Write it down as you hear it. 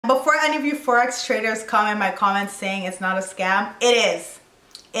before any of you Forex traders come in my comments saying it's not a scam, it is.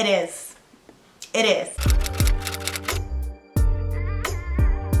 It is. It is.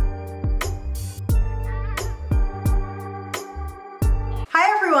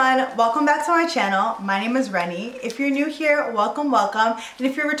 Hi everyone, welcome back to my channel. My name is Reni. If you're new here, welcome. And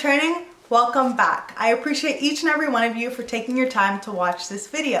if you're returning, welcome back. I appreciate each and every one of you for taking your time to watch this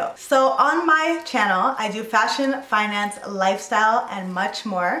video. So on my channel, I do fashion, finance, lifestyle, and much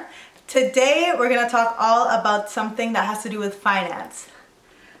more. Today, we're gonna talk all about something that has to do with finance.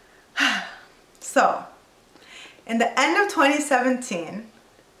 So, in the end of 2017,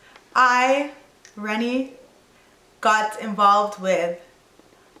 Reni, got involved with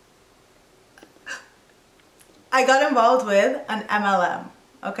an MLM,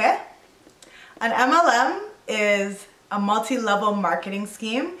 okay? An MLM is a multi-level marketing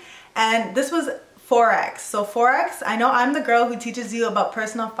scheme, and this was Forex. So Forex, I know I'm the girl who teaches you about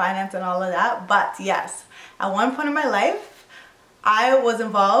personal finance and all of that, but yes, at one point in my life, I was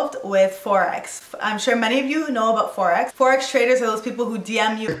involved with Forex. I'm sure many of you know about Forex. Forex traders are those people who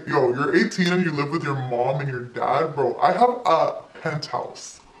DM you. Yo, you're 18 and you live with your mom and your dad? Bro, I have a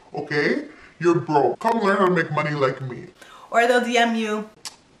penthouse, okay? You're broke. Come learn how to make money like me. Or they'll DM you.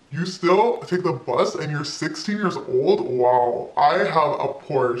 You still take the bus and you're 16 years old? Wow, I have a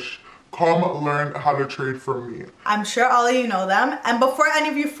Porsche. Come learn how to trade from me. I'm sure all of you know them. And before any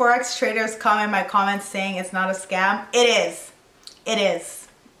of you Forex traders come in my comments saying it's not a scam, it is. It is.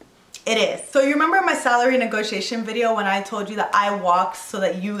 It is. So you remember my salary negotiation video when I told you that I walked so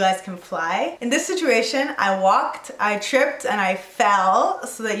that you guys can fly? In this situation, I walked, I tripped, and I fell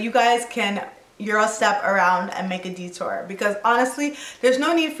so that you guys can Euro step around and make a detour, because honestly there's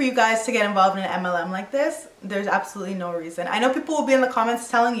no need for you guys to get involved in an MLM like this. There's absolutely no reason. I know people will be in the comments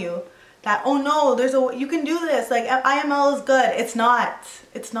telling you that, oh no, you can do this, like IML is good. It's not.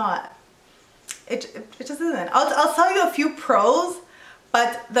 It just isn't. I'll tell you a few pros,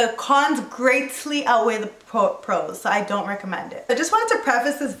 but the cons greatly outweigh the pros, so I don't recommend it. I just wanted to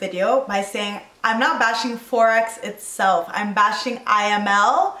preface this video by saying I'm not bashing Forex itself. I'm bashing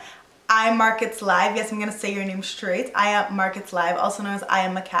IML, iMarketsLive. Yes, I'm gonna say your name straight. iMarketsLive, also known as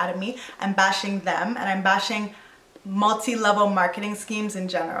IM Academy. I'm bashing them, and I'm bashing multi-level marketing schemes in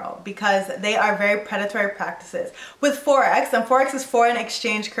general because they are very predatory practices. With Forex, and Forex is foreign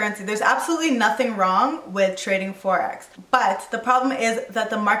exchange currency, there's absolutely nothing wrong with trading Forex. But the problem is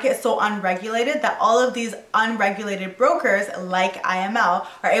that the market is so unregulated that all of these unregulated brokers like IML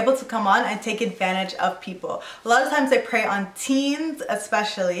are able to come on and take advantage of people. A lot of times they prey on teens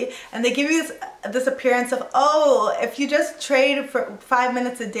especially, and they give you this appearance of, oh, if you just trade for 5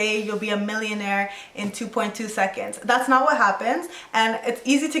 minutes a day, you'll be a millionaire in 2.2 seconds. That's not what happens, and it's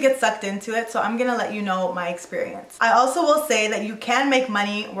easy to get sucked into it, so I'm gonna let you know my experience. I also will say that you can make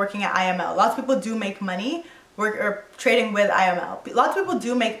money working at IML. Lots of people do make money or trading with IML. Lots of people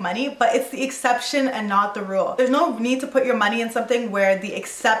do make money, but it's the exception and not the rule. There's no need to put your money in something where the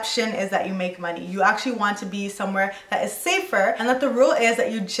exception is that you make money. You actually want to be somewhere that is safer, and that the rule is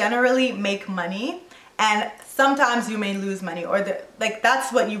that you generally make money, and sometimes you may lose money, or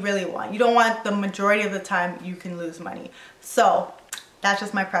that's what you really want. You don't want the majority of the time you can lose money. So that's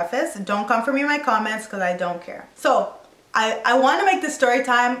just my preface. Don't come for me in my comments because I don't care. So I want to make this story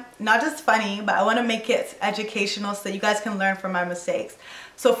time not just funny, but I want to make it educational so that you guys can learn from my mistakes.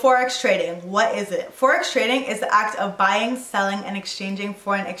 So Forex trading, what is it? Forex trading is the act of buying, selling, and exchanging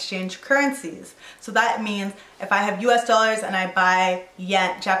foreign exchange currencies. So that means if I have US dollars and I buy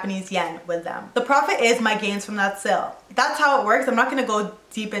yen, Japanese yen with them, the profit is my gains from that sale. That's how it works. I'm not going to go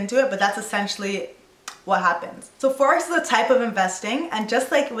deep into it, but that's essentially what happens. So Forex is a type of investing, and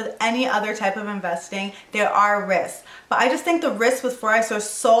just like with any other type of investing, there are risks. But I just think the risks with Forex are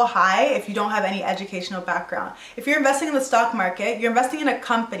so high if you don't have any educational background. If you're investing in the stock market, you're investing in a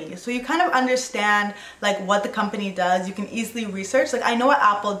company, so you kind of understand like what the company does. You can easily research. Like I know what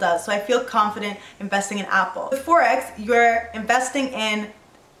Apple does, so I feel confident investing in Apple. With Forex, you're investing in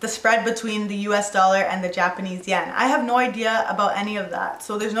the spread between the US dollar and the Japanese yen. I have no idea about any of that,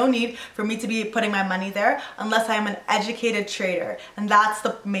 so there's no need for me to be putting my money there unless I'm an educated trader, and that's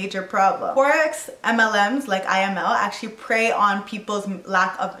the major problem. Forex MLMs like IML actually prey on people's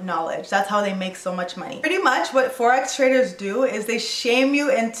lack of knowledge. That's how they make so much money. Pretty much what Forex traders do is they shame you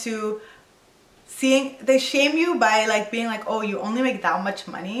into they shame you by like being like, oh, you only make that much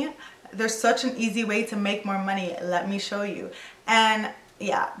money? There's such an easy way to make more money. Let me show you. And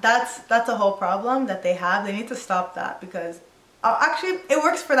yeah, that's a whole problem that they have. They need to stop that because actually it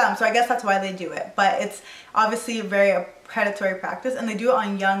works for them, so I guess that's why they do it. But it's obviously a very predatory practice, and they do it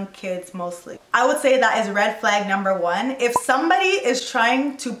on young kids mostly. I would say that is red flag number one. If somebody is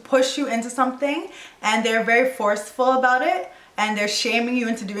trying to push you into something and they're very forceful about it and they're shaming you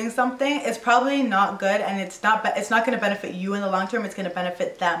into doing something, it's probably not good, and it's not going to benefit you in the long term. It's going to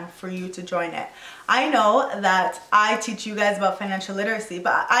benefit them for you to join it. I know that I teach you guys about financial literacy,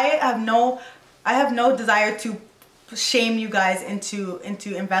 but I have no desire to shame you guys into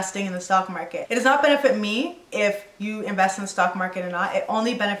investing in the stock market. It does not benefit me if you invest in the stock market or not. It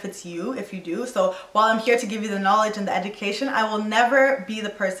only benefits you if you do. So while I'm here to give you the knowledge and the education, I will never be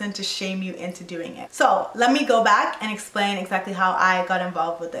the person to shame you into doing it. So let me go back and explain exactly how I got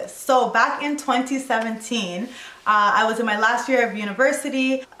involved with this. So back in 2017, I was in my last year of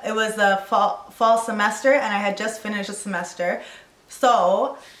university. It was a fall semester, and I had just finished a semester.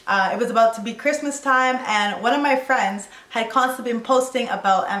 So it was about to be Christmas time, and one of my friends had constantly been posting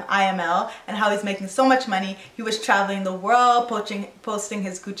about IML and how he's making so much money. He was traveling the world, posting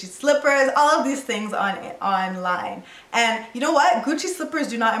his Gucci slippers, all of these things online. And you know what? Gucci slippers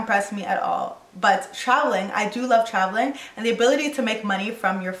do not impress me at all. But traveling, I do love traveling, and the ability to make money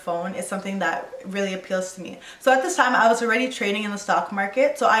from your phone is something that really appeals to me. So at this time, I was already trading in the stock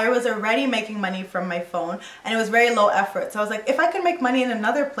market, so I was already making money from my phone, and it was very low effort. So I was like, if I can make money in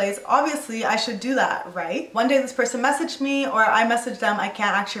another place, obviously I should do that, right? One day this person messaged me, or I messaged them, I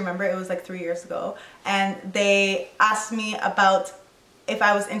can't actually remember, it was like 3 years ago, and they asked me about if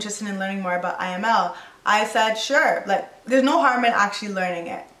I was interested in learning more about IML. I said, sure, like there's no harm in actually learning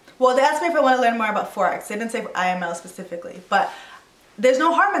it. Well, they asked me if I want to learn more about Forex. They didn't say IML specifically, but there's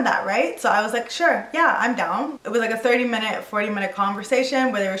no harm in that, right? So I was like, sure, yeah, I'm down. It was like a 30-minute, 40-minute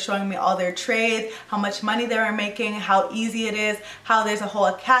conversation where they were showing me all their trades, how much money they were making, how easy it is, how there's a whole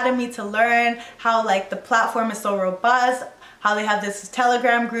academy to learn, how like the platform is so robust, how they have this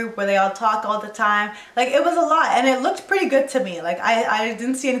Telegram group where they all talk all the time. Like it was a lot, and it looked pretty good to me. Like I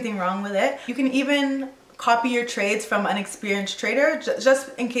didn't see anything wrong with it. You can even copy your trades from an experienced trader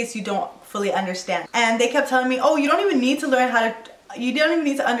just in case you don't fully understand. And they kept telling me, oh, you don't even need to learn how to, you don't even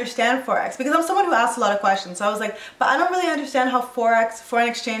need to understand Forex, because I'm someone who asks a lot of questions. So I was like, but I don't really understand how Forex, foreign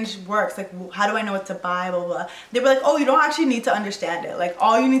exchange works. Like, how do I know what to buy, blah, blah, blah. They were like, oh, you don't actually need to understand it. Like,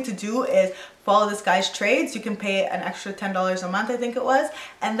 all you need to do is follow this guy's trades. You can pay an extra $10 a month, I think it was,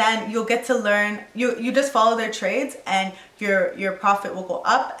 and then you'll get to learn. You just follow their trades, and your profit will go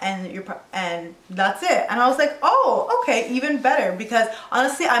up, and that's it. And I was like, oh, okay, even better, because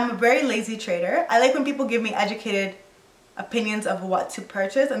honestly, I'm a very lazy trader. I like when people give me educated opinions of what to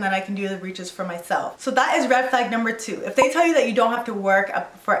purchase, and then I can do the research for myself. So that is red flag number 2. If they tell you that you don't have to work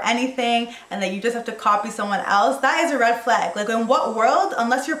for anything and that you just have to copy someone else, that is a red flag. Like, in what world,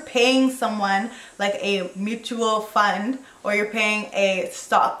 unless you're paying someone like a mutual fund, or you're paying a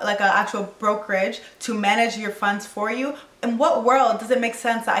stock, like an actual brokerage to manage your funds for you, in what world does it make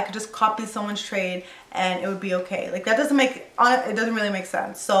sense that I could just copy someone's trade and it would be okay? Like, that doesn't it doesn't really make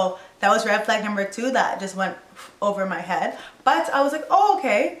sense. So that was red flag number 2 that just went over my head. But I was like, oh,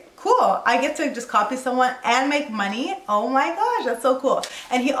 okay, cool. I get to just copy someone and make money. Oh my gosh, that's so cool.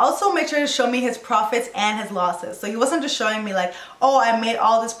 And he also made sure to show me his profits and his losses. So he wasn't just showing me like, oh, I made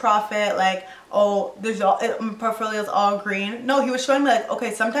all this profit, like, oh, my portfolio is all green. No, he was showing me like,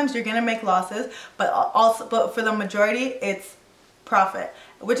 okay, sometimes you're gonna make losses, but for the majority, it's profit,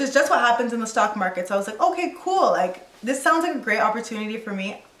 which is just what happens in the stock market. So I was like, okay, cool. Like, this sounds like a great opportunity for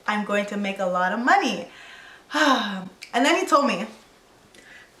me. I'm going to make a lot of money. And then he told me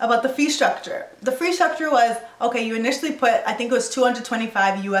about the fee structure. The fee structure was, okay, you initially put, I think it was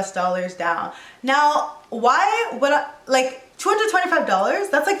 $225 US down. Now, why would like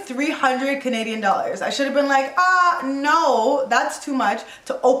 $225? That's like 300 Canadian dollars. I should have been like, no, that's too much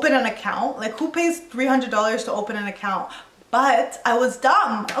to open an account. Like, who pays $300 to open an account? But I was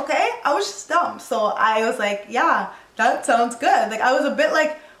dumb, okay? I was just dumb. So I was like, yeah, that sounds good. Like, I was a bit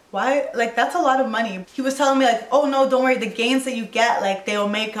like, why? Like, that's a lot of money. He was telling me like, oh no, don't worry, the gains that you get, like, they'll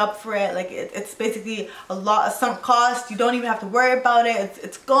make up for it. Like, it's basically a lot of sunk cost. You don't even have to worry about it.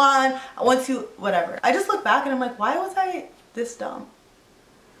 It's gone once you, whatever. I just look back and I'm like, why was I this dumb?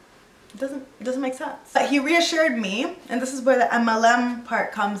 It doesn't make sense. But he reassured me, and this is where the MLM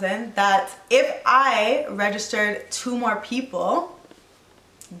part comes in, that if I registered 2 more people,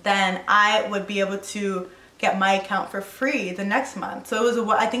 then I would be able to get my account for free the next month. So it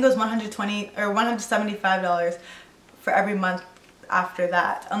was, I think it was $120 or $175 for every month after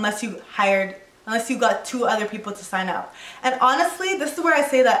that, unless you got 2 other people to sign up. And honestly, this is where I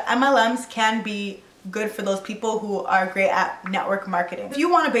say that MLMs can be good for those people who are great at network marketing. If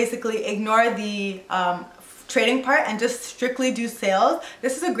you want to basically ignore the trading part and just strictly do sales,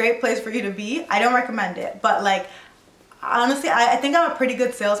 this is a great place for you to be. I don't recommend it, but like, honestly, I think I'm a pretty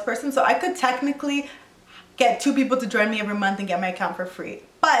good salesperson, so I could technically get 2 people to join me every month and get my account for free.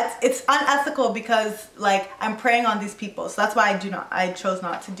 But it's unethical because like I'm preying on these people. So that's why I chose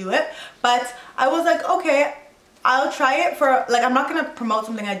not to do it. But I was like, okay, I'll try it for, like, I'm not going to promote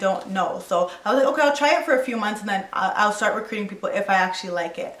something I don't know. So I was like, okay, I'll try it for a few months and then I'll start recruiting people if I actually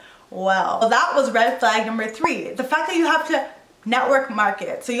like it. Well, that was red flag number 3. The fact that you have to network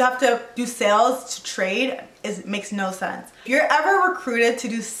market, so you have to do sales to trade, makes no sense. If you're ever recruited to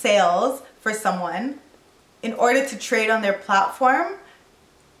do sales for someone in order to trade on their platform,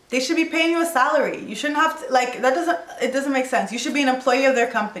 they should be paying you a salary. You shouldn't have to, like, it doesn't make sense. You should be an employee of their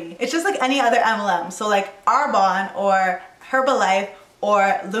company. It's just like any other MLM. So like Arbonne or Herbalife or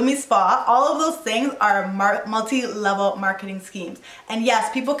Lumi Spa, all of those things are multi-level marketing schemes. And yes,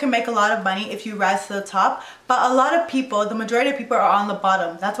 people can make a lot of money if you rise to the top, but a lot of people, the majority of people are on the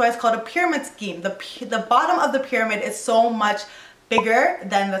bottom. That's why it's called a pyramid scheme. The bottom of the pyramid is so much bigger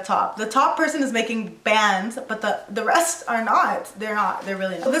than the top. The top person is making bands, but the rest are not. They're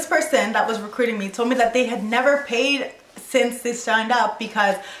really not. So this person that was recruiting me told me that they had never paid since they signed up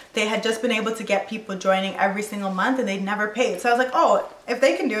because they had just been able to get people joining every single month and they'd never paid. So I was like, oh, if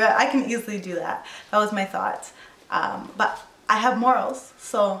they can do it, I can easily do that. That was my thought. But I have morals,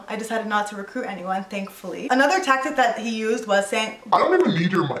 so I decided not to recruit anyone, thankfully. Another tactic that he used was saying, I don't even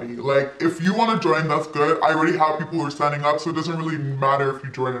need your money. Like, if you want to join, that's good. I already have people who are signing up, so it doesn't really matter if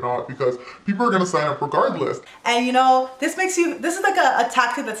you join or not because people are going to sign up regardless. And you know, this is like a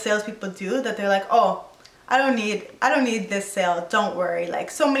tactic that salespeople do, that they're like, oh, I don't need this sale, don't worry. Like,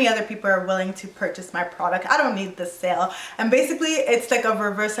 so many other people are willing to purchase my product. I don't need this sale. And basically it's like a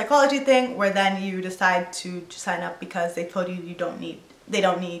reverse psychology thing where then you decide to sign up because they told you they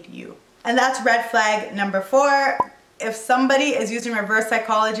don't need you. And that's red flag number 4. If somebody is using reverse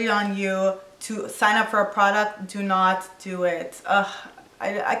psychology on you to sign up for a product, do not do it.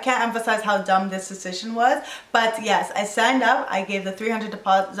 I can't emphasize how dumb this decision was, but yes, I signed up, I gave the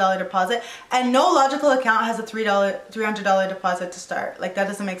 $300 deposit, and no logical account has a $300 deposit to start. Like, that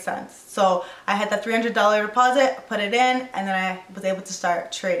doesn't make sense. So I had that $300 deposit, put it in, and then I was able to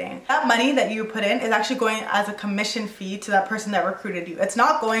start trading. That money that you put in is actually going as a commission fee to that person that recruited you. It's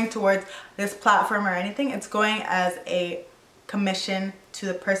not going towards this platform or anything, it's going as a commission to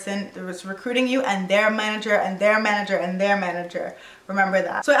the person that was recruiting you and their manager and their manager and their manager. Remember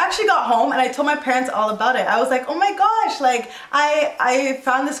that. So I actually got home and I told my parents all about it. I was like, oh my gosh, like I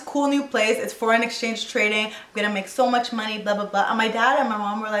found this cool new place. It's foreign exchange trading. I'm gonna make so much money, blah, blah, blah. And my dad and my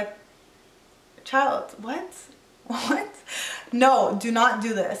mom were like, child, what? What? No, do not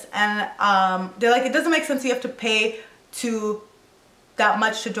do this. And they're like, it doesn't make sense. You have to pay to that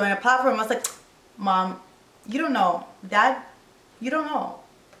much to join a platform. I was like, Mom, you don't know. Dad, you don't know.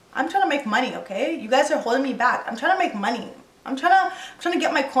 I'm trying to make money, okay? You guys are holding me back. I'm trying to make money. I'm trying to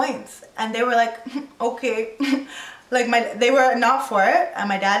get my coins. And they were like, okay. Like, they were not for it. And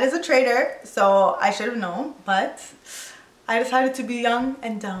my dad is a trader, so I should have known. But I decided to be young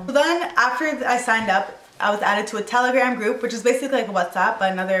and dumb. So then after I signed up, I was added to a Telegram group, which is basically like a WhatsApp,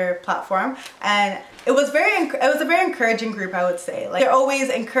 but another platform. And it was a very encouraging group, I would say. Like, they're always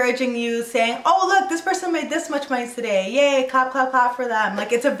encouraging you, saying, oh look, this person made this much money today, yay, clap, clap, clap for them.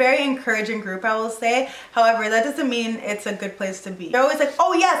 Like, it's a very encouraging group, I will say. However, that doesn't mean it's a good place to be. They're always like,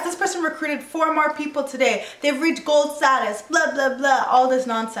 oh yes, this person recruited 4 more people today, they've reached gold status, blah, blah, blah, all this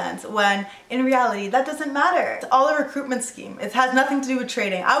nonsense, when in reality, that doesn't matter. It's all a recruitment scheme. It has nothing to do with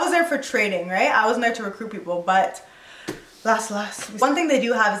trading. I was there for trading, right? I wasn't there to recruit people, but last. One thing they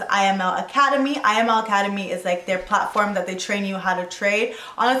do have is IML Academy. IML Academy is like their platform that they train you how to trade.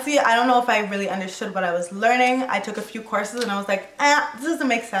 Honestly, I don't know if I really understood what I was learning. I took a few courses and I was like, this doesn't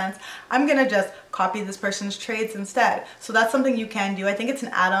make sense. I'm gonna just copy this person's trades instead. So that's something you can do. I think it's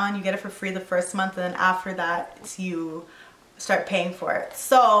an add-on. You get it for free the first month, and then after that, you start paying for it.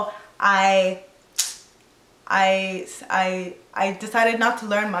 So I decided not to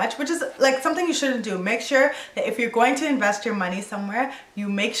learn much, which is like something you shouldn't do. Make sure that if you're going to invest your money somewhere, you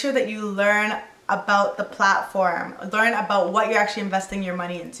make sure that you learn about the platform, learn about what you're actually investing your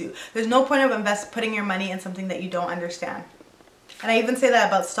money into. There's no point of putting your money in something that you don't understand. And I even say that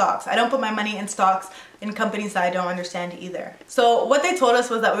about stocks. I don't put my money in stocks in companies that I don't understand either. So what they told us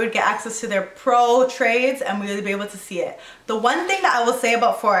was that we would get access to their pro trades and we would be able to see it. The one thing that I will say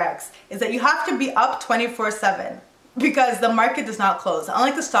about Forex is that you have to be up 24/7 because the market does not close.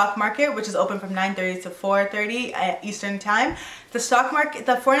 Unlike the stock market, which is open from 9:30 to 4:30 at Eastern time, the stock market,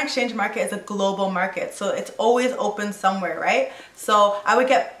 the foreign exchange market is a global market. So it's always open somewhere, right? So I would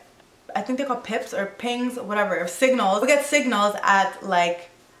get, I think they're called pips or pings, whatever, signals. We get signals at like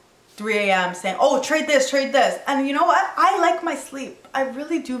 3 a.m. saying, oh, trade this, trade this. And you know what? I like my sleep. I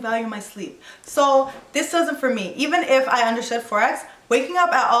really do value my sleep. So this isn't for me. Even if I understood Forex, waking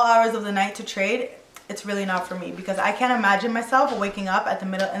up at all hours of the night to trade, it's really not for me, because I can't imagine myself waking up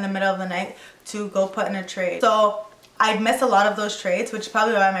in the middle of the night to go put in a trade. So I'd miss a lot of those trades, which is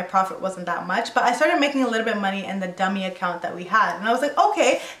probably why my profit wasn't that much. But I started making a little bit of money in the dummy account that we had. And I was like,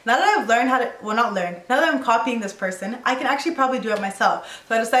 okay, now that I've learned how to, well, not learned, now that I'm copying this person, I can actually probably do it myself.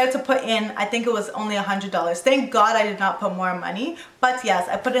 So I decided to put in, I think it was only $100. Thank God I did not put more money. But yes,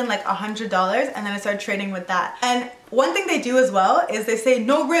 I put in like $100 and then I started trading with that. And one thing they do as well is they say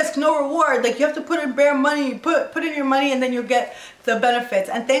no risk, no reward. Like you have to put in bare money, put in your money and then you'll get the benefits.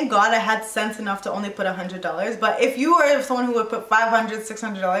 And thank God I had sense enough to only put $100. But if you are someone who would put $500,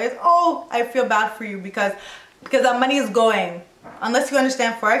 $600, oh, I feel bad for you, because that money is going. Unless you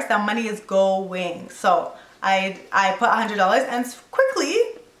understand Forex, that money is going. So I put $100 and quickly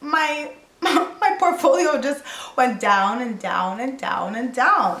my portfolio just went down and down and down and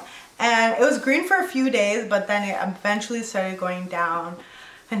down. And it was green for a few days, but then it eventually started going down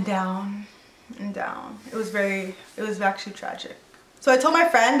and down and down. It was actually tragic. So I told my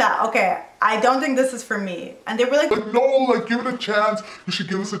friend that, okay, I don't think this is for me. And they were like, no, like give it a chance. You should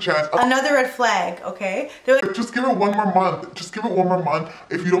give this a chance. Another red flag, okay? They're like, just give it one more month. Just give it one more month.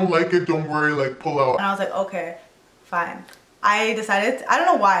 If you don't like it, don't worry, like pull out. And I was like, okay, fine. I decided, I don't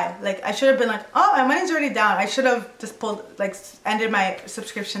know why, like I should have been like, oh, my money's already down. I should have just ended my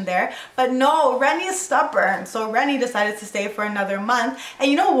subscription there. But no, Reni is stubborn. So Reni decided to stay for another month.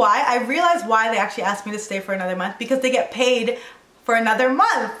 And you know why? I realized why they actually asked me to stay for another month, because they get paid for another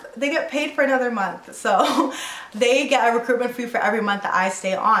month. They get paid for another month. So they get a recruitment fee for every month that I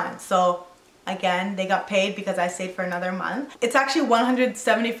stay on. So again, they got paid because I stayed for another month. It's actually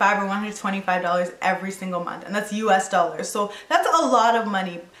 $175 or $125 every single month, and that's US dollars. So that's a lot of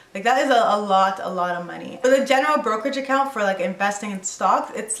money. Like that is a lot of money. For the general brokerage account for like investing in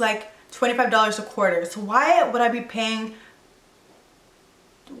stocks, it's like $25 a quarter. So why would I be paying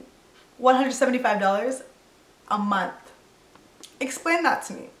 $175 a month? Explain that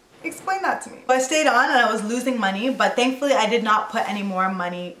to me. Explain that to me. So I stayed on and I was losing money, but thankfully I did not put any more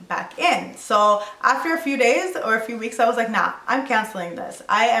money back in. So after a few days or a few weeks, I was like, nah, I'm canceling this.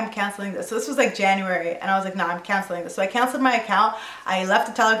 I am canceling this. So this was like January and I was like, nah, I'm canceling this. So I canceled my account. I left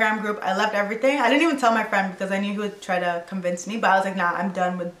the Telegram group. I left everything. I didn't even tell my friend because I knew he would try to convince me, but I was like, nah, I'm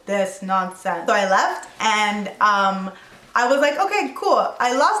done with this nonsense. So I left and I was like, okay, cool.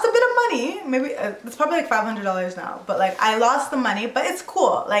 I lost a bit of money. Maybe it's probably like $500 now, but like I lost the money, but it's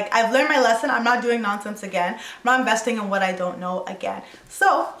cool. Like I've learned my lesson. I'm not doing nonsense again. I'm not investing in what I don't know again.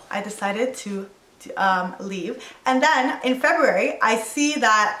 So I decided to leave. And then in February, I see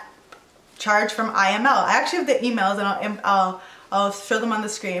that charge from IML. I actually have the emails and I'll show them on the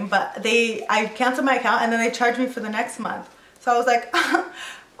screen, but I canceled my account and then they charged me for the next month. So I was like,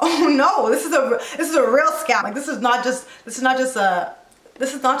 oh no, this is a real scam. Like this is not just a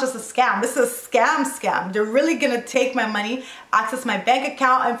scam. This is a scam. They're really gonna take my money, access my bank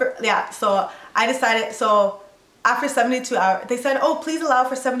account, and yeah. So I decided. So after 72 hours, they said, oh, please allow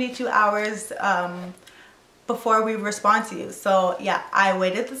for 72 hours before we respond to you. So yeah, I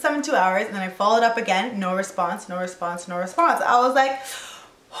waited the 72 hours and then I followed up again. No response. No response. No response. I was like,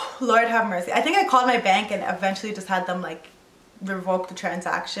 oh, Lord have mercy. I think I called my bank and eventually just had them like revoke the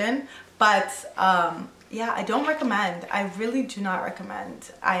transaction. But yeah, I don't recommend. I really do not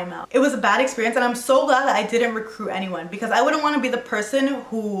recommend IML. It was a bad experience and I'm so glad that I didn't recruit anyone, because I wouldn't want to be the person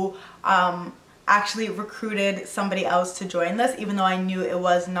who actually recruited somebody else to join this, even though I knew it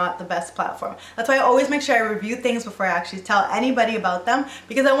was not the best platform. That's why I always make sure I review things before I actually tell anybody about them,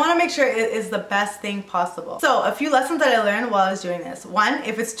 because I want to make sure it is the best thing possible. So a few lessons that I learned while I was doing this. One,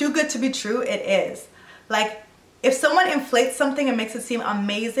 if it's too good to be true, it is. Like, if someone inflates something and makes it seem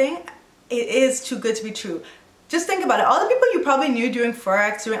amazing, it is too good to be true. Just think about it. All the people you probably knew doing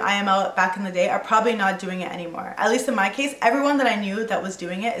Forex, doing IML back in the day are probably not doing it anymore. At least in my case, everyone that I knew that was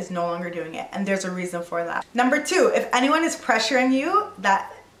doing it is no longer doing it. And there's a reason for that. Number two, if anyone is pressuring you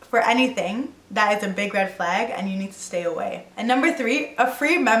for anything, that is a big red flag and you need to stay away. And number three, a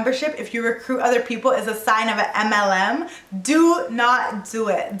free membership if you recruit other people is a sign of an MLM. Do not do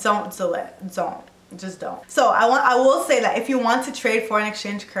it. Don't do it. Don't. Just don't. So I will say that if you want to trade foreign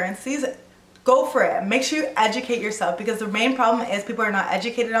exchange currencies, go for it. Make sure you educate yourself, because the main problem is people are not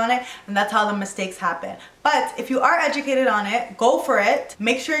educated on it, and that's how the mistakes happen. But if you are educated on it, go for it.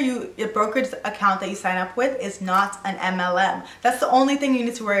 Make sure your brokerage account that you sign up with is not an MLM. That's the only thing you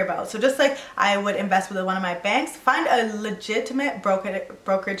need to worry about. So just like I would invest with one of my banks, find a legitimate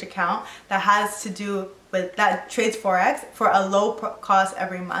brokerage account that has to do with, that trades Forex for a low cost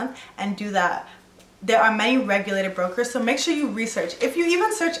every month, and do that. There are many regulated brokers, so make sure you research. If you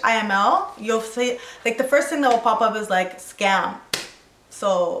even search IML, you'll see, like, the first thing that will pop up is like scam.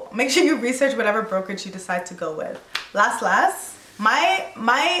 So make sure you research whatever brokerage you decide to go with. Last,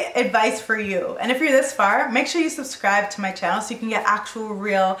 my advice for you, and if you're this far, make sure you subscribe to my channel so you can get actual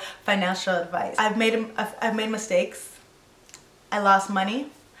real financial advice. I've made mistakes. I lost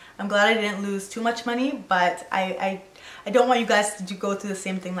money. I'm glad I didn't lose too much money, but I don't want you guys to go through the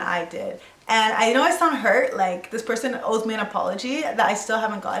same thing that I did. And I know I sound hurt, like this person owes me an apology that I still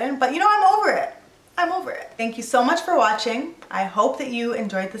haven't gotten, but you know, I'm over it. I'm over it. Thank you so much for watching. I hope that you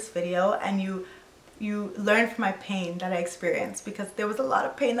enjoyed this video and you learned from my pain that I experienced, because there was a lot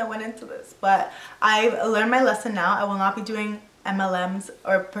of pain that went into this. But I learned my lesson now. I will not be doing MLMs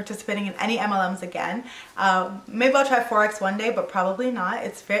or participating in any MLMs again. Maybe I'll try Forex one day, but probably not.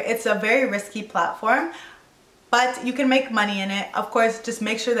 It's a very risky platform. But you can make money in it. Of course, just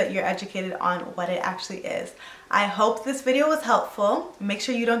make sure that you're educated on what it actually is. I hope this video was helpful. Make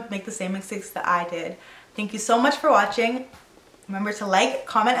sure you don't make the same mistakes that I did. Thank you so much for watching. Remember to like,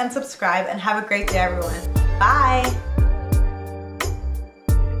 comment, and subscribe, and have a great day, everyone. Bye!